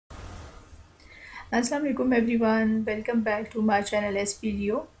Assalamualaikum everyone, welcome back to my channel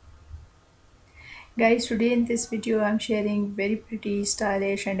SPDO. Guys, today in this video I'm sharing very pretty,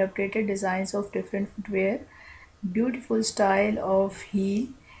 stylish and updated designs of different footwear, beautiful style of heel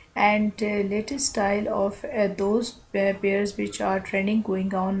and latest style of those pairs which are trending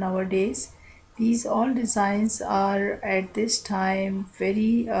going on nowadays. These all designs are at this time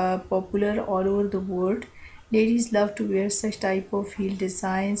very popular all over the world. Ladies love to wear such type of heel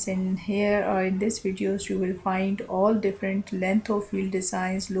designs, and here in this videos you will find all different length of heel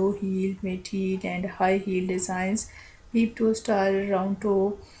designs, low heel, mid heel and high heel designs, peep toe style, round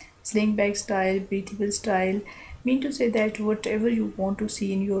toe, sling back style, breathable style. Mean to say that whatever you want to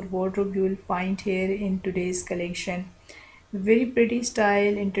see in your wardrobe you will find here in today's collection. Very pretty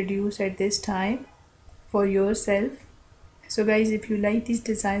style introduced at this time for yourself. So guys, if you like these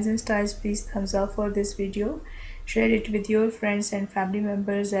designs and styles, please thumbs up for this video. Share it with your friends and family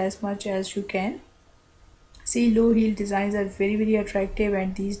members as much as you can. See, low heel designs are very attractive,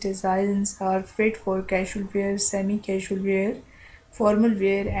 and these designs are fit for casual wear, semi-casual wear, formal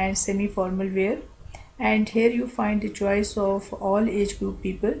wear and semi-formal wear. And here you find the choice of all age group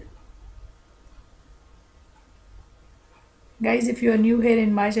people. Guys, if you are new here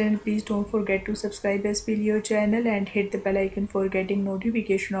in my channel, please don't forget to subscribe SPLEO channel and hit the bell icon for getting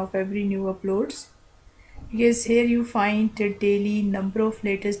notification of every new uploads. Because here you find the daily number of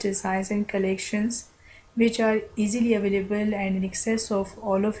latest designs and collections which are easily available and in excess of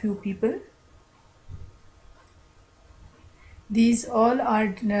all of you people. These all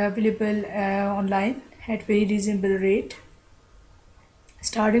are available online at very reasonable rate,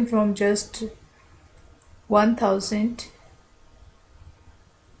 starting from just 1000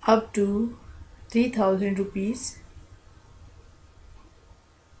 up to 3000 rupees.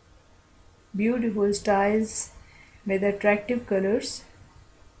 Beautiful styles with attractive colors.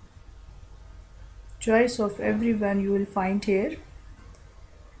 Choice of everyone you will find here.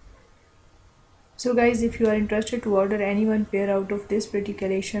 So guys, if you are interested to order any one pair out of this pretty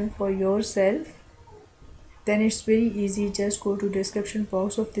collection for yourself, then it's very easy. Just go to description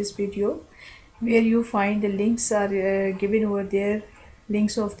box of this video where you find the links are given over there,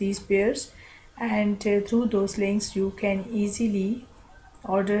 links of these pairs, and through those links you can easily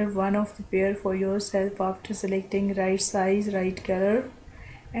order one of the pair for yourself after selecting right size, right color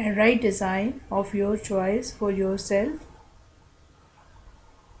and right design of your choice for yourself.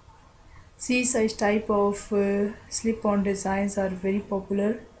 See, such type of slip-on designs are very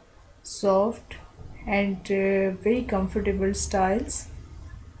popular, soft and very comfortable styles,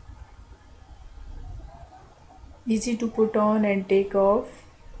 easy to put on and take off.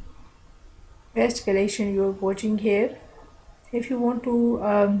 Best collection you are watching here. If you want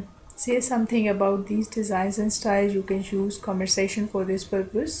to say something about these designs and styles, you can use comment section for this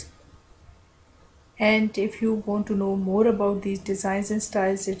purpose. And if you want to know more about these designs and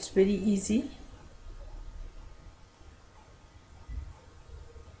styles, it's very easy.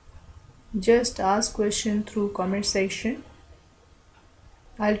 Just ask question through comment section.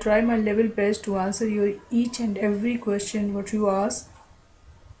 I'll try my level best to answer your each and every question what you ask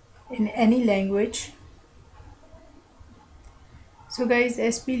in any language. So guys,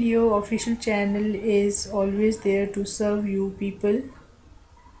 SPLEO official channel is always there to serve you people,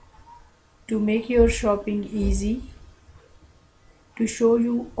 to make your shopping easy, to show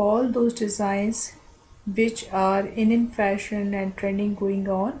you all those designs which are in fashion and trending going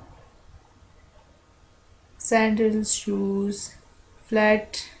on. Sandals, shoes,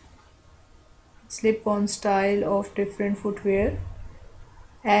 flat slip-on style of different footwear,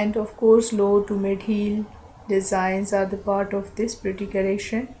 and of course low to mid heel designs are the part of this pretty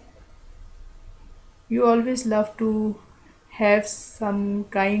collection. You always love to have some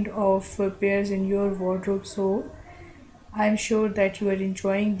kind of pairs in your wardrobe, so I'm sure that you are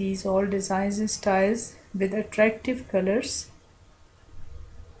enjoying these all designs and styles with attractive colors.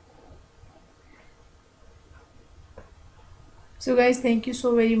 So guys, thank you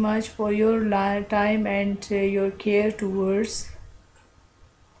so very much for your time and your care towards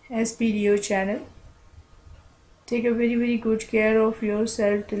SPDO channel. Take a very good care of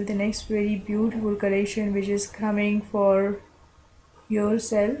yourself till the next very beautiful collection which is coming for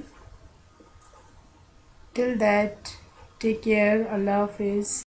yourself. Till that, take care. Allah Hafiz.